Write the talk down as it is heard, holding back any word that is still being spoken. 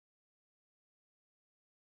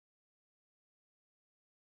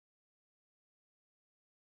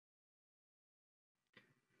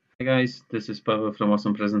Hey guys, this is Pavel from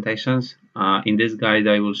Awesome Presentations. In this guide,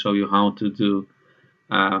 I will show you how to do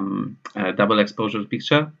a double exposure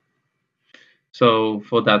picture. So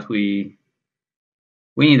for that, we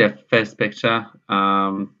need a first picture.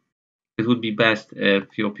 It would be best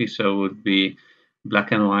if your picture would be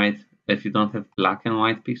black and white. If you don't have black and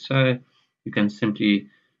white picture, you can simply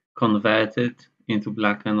convert it into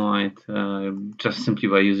black and white just simply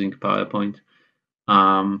by using PowerPoint.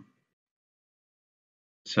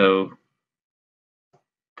 So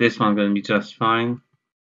this one's going to be just fine.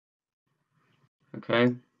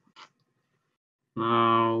 Okay.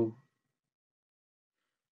 Now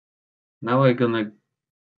we're gonna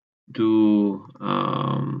do.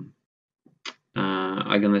 I'm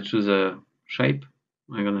gonna choose a shape.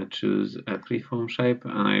 I'm gonna choose a freeform shape,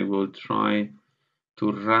 and I will try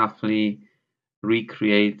to roughly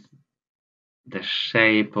recreate the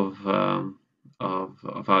shape of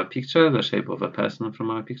our picture, the shape of a person from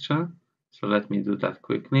our picture. So let me do that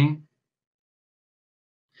quickly.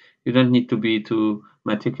 You don't need to be too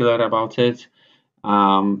meticulous about it.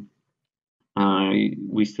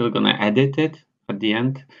 We're still gonna edit it at the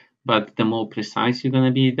end, but the more precise you're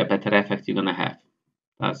gonna be, the better effect you're gonna have.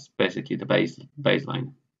 That's basically the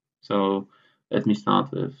baseline. So let me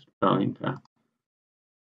start with drawing.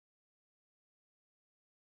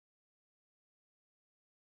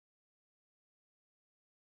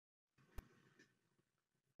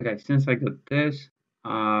 Okay, since I got this,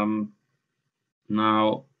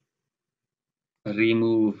 now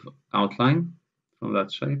remove outline from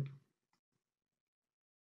that shape,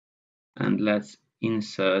 and let's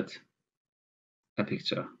insert a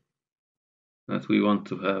picture that we want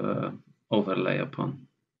to have an overlay upon.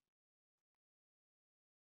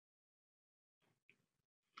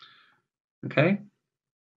 Okay,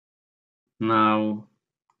 now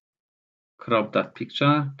crop that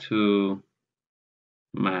picture to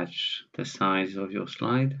match the size of your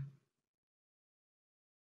slide.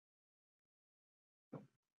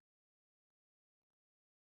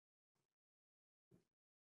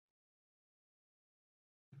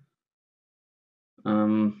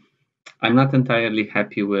 I'm not entirely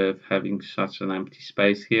happy with having such an empty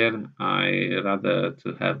space here. I rather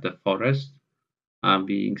to have the forest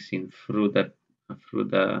being seen through the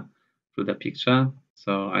picture.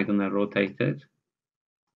 So I'm gonna rotate it.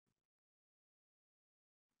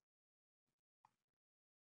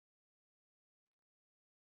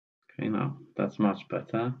 Okay, now that's much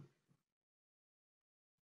better.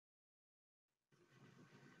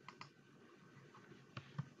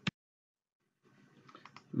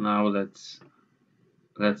 Now let's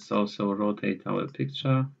also rotate our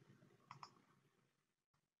picture.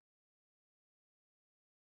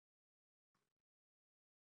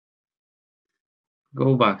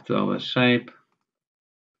 Go back to our shape,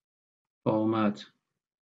 format.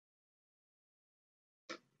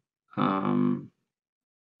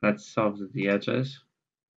 Let's soften the edges.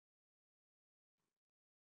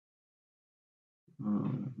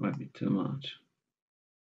 Might be too much.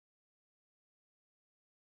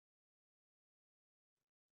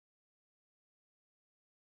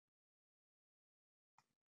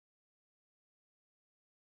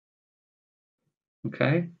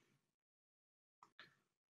 Okay.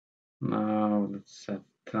 Now let's set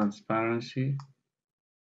transparency,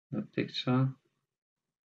 the picture.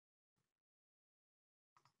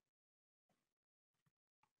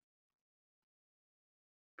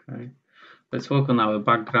 Okay. Let's work on our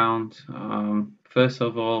background. First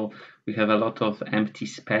of all, we have a lot of empty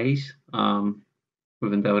space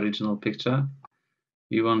within the original picture.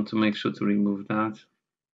 You want to make sure to remove that.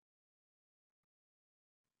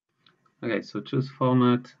 Okay, so choose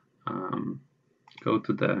format, go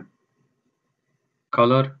to the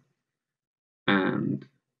color and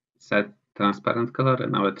set transparent color,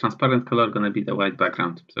 and our transparent color is going to be the white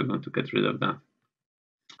background, so I'm going to get rid of that.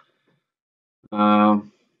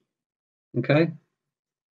 Okay,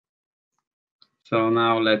 so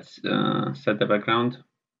now let's set the background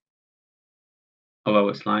of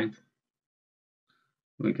our slide.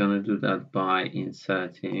 We're going to do that by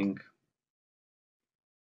inserting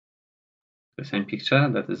the same picture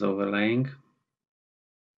that is overlaying.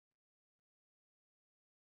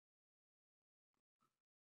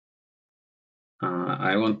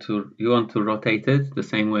 You want to rotate it the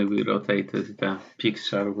same way we rotated the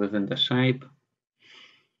picture within the shape.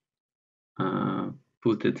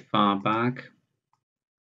 Put it far back.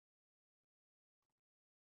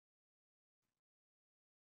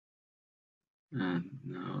 And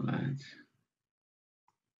now let's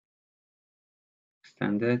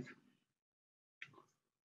extend it.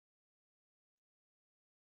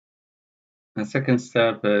 The second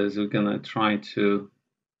step is we're gonna try to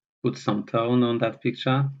put some tone on that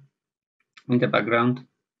picture in the background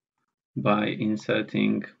by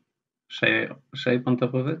inserting shape on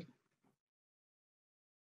top of it.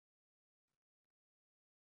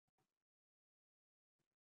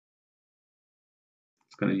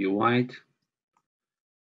 It's going to be white,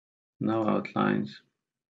 no outlines,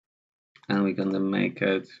 and we're going to make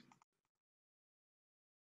it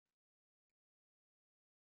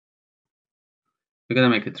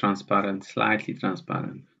transparent, slightly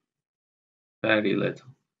transparent, very little,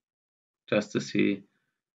 just to see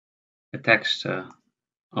the texture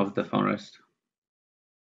of the forest.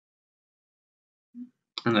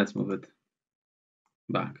 And let's move it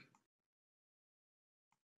back.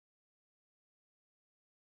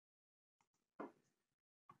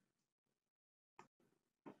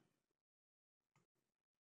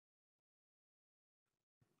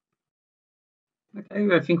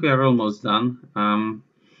 Okay, I think we are almost done.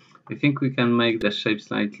 I think we can make the shape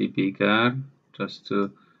slightly bigger, just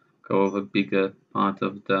to go over a bigger part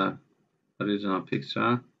of the original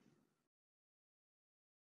picture.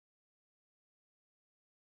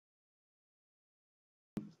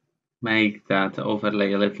 Make that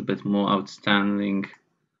overlay a little bit more outstanding. Let's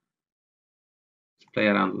play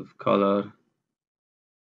around with color.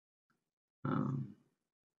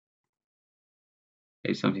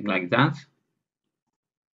 Maybe something like that.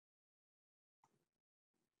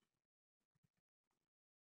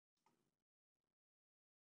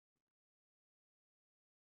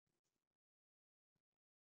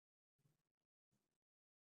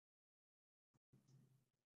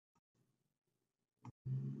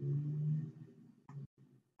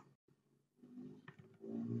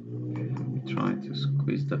 Let me try to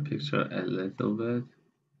squeeze the picture a little bit.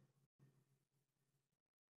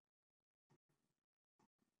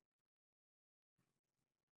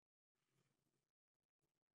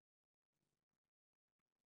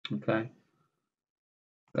 Okay.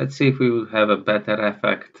 Let's see if we would have a better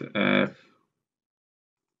effect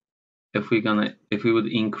if we would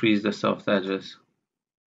increase the soft edges.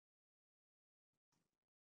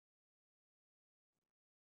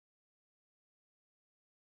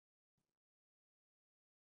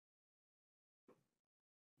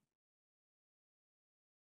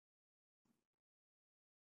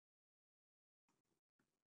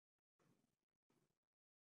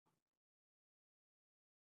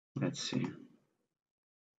 Let's see.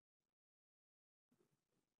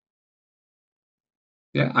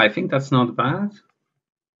 Yeah, I think that's not bad.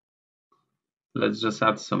 Let's just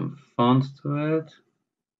add some font to it.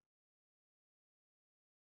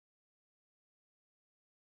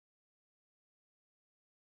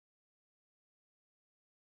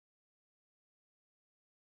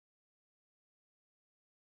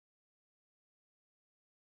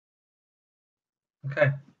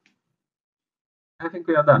 Okay. I think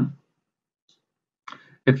we are done.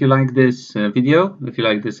 If you like this video, if you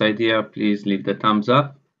like this idea, please leave the thumbs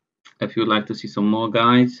up. If you'd like to see some more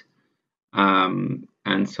guides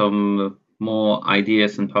and some more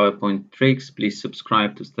ideas and PowerPoint tricks, please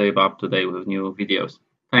subscribe to stay up to date with new videos.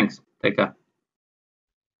 Thanks. Take care.